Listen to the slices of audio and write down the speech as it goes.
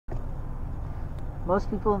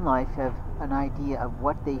Most people in life have an idea of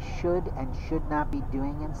what they should and should not be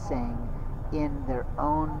doing and saying in their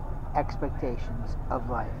own expectations of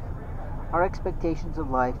life. Our expectations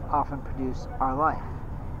of life often produce our life.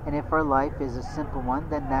 And if our life is a simple one,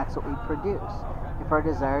 then that's what we produce. If our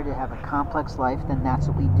desire to have a complex life, then that's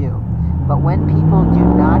what we do. But when people do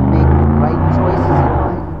not make the right choices in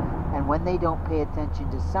life, and when they don't pay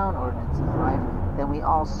attention to sound ordinances in life, then we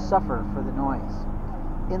all suffer for the noise.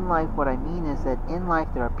 In life, what I mean is that in life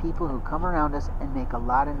there are people who come around us and make a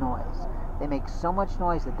lot of noise. They make so much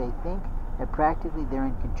noise that they think that practically they're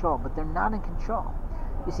in control, but they're not in control.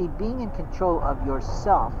 You see, being in control of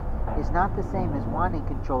yourself is not the same as wanting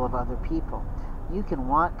control of other people. You can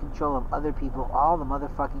want control of other people all the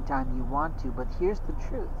motherfucking time you want to, but here's the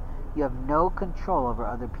truth. You have no control over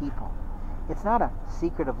other people. It's not a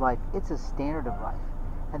secret of life, it's a standard of life.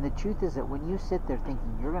 And the truth is that when you sit there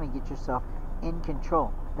thinking you're going to get yourself in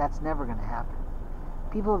control, that's never going to happen.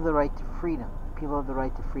 People have the right to freedom. People have the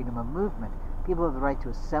right to freedom of movement. People have the right to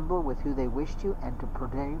assemble with who they wish to and to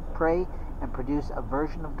pray and produce a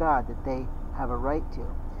version of God that they have a right to.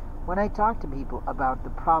 When I talk to people about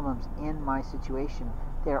the problems in my situation,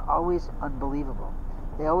 they are always unbelievable.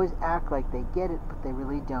 They always act like they get it, but they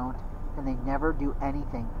really don't, and they never do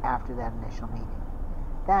anything after that initial meeting.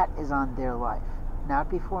 That is on their life, not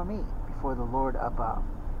before me, before the Lord above.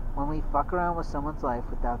 When we fuck around with someone's life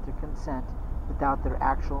without their consent, without their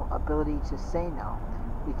actual ability to say no,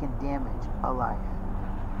 we can damage a life.